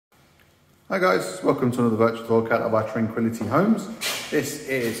Hi guys, welcome to another virtual tour cat of our Tranquility Homes. This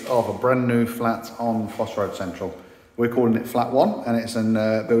is of a brand new flat on Fosse Road Central. We're calling it flat 1 and it's in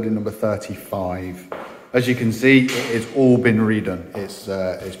building number 35. As you can see, it has all been redone. It's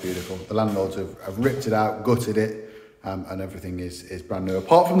beautiful. The landlords have ripped it out, gutted it, and everything is brand new,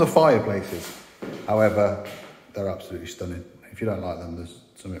 apart from the fireplaces. However, they're absolutely stunning. If you don't like them, there's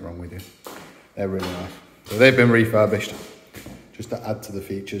something wrong with you. They're really nice. So they've been refurbished. Just to add to the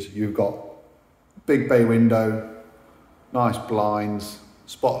features, you've got big bay window, nice blinds,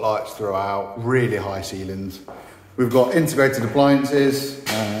 spotlights throughout, really high ceilings. We've got integrated appliances.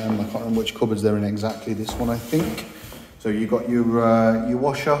 I can't remember which cupboards they're in exactly. This one, I think. So you've got your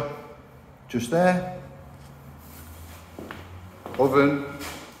washer just there, oven,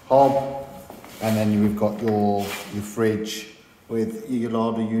 hob, and then you've got your fridge with your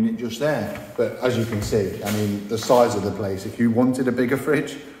larder unit just there. But as you can see, I mean, the size of the place, if you wanted a bigger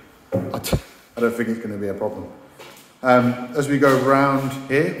fridge, I don't think it's going to be a problem. As we go around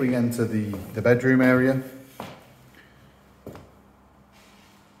here, we enter the bedroom area.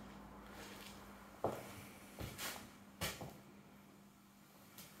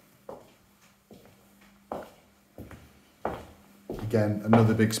 Again,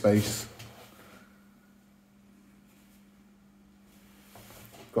 another big space.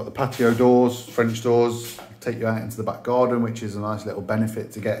 Got the patio doors, French doors, take you out into the back garden, which is a nice little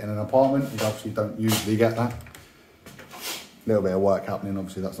benefit to get in an apartment. You obviously don't usually get that. A little bit of work happening,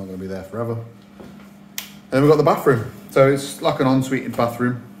 obviously that's not going to be there forever. And then we've got the bathroom. So it's like an ensuite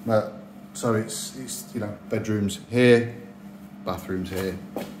bathroom. So it's you know, bedrooms here, bathrooms here.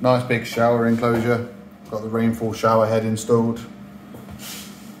 Nice big shower enclosure. Got the rainfall shower head installed.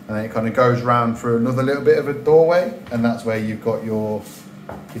 And then it kind of goes round through another little bit of a doorway, and that's where you've got your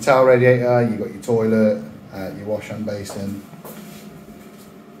towel radiator, you've got your toilet, your wash hand basin,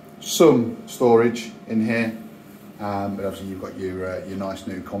 some storage in here, but obviously you've got your nice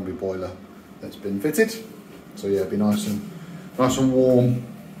new combi boiler that's been fitted. So yeah, it'll be nice and warm.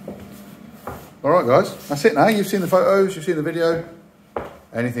 All right, guys, that's it now. You've seen the photos, you've seen the video.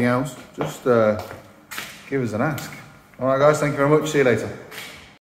 Anything else? Just give us an ask. All right, guys, thank you very much. See you later.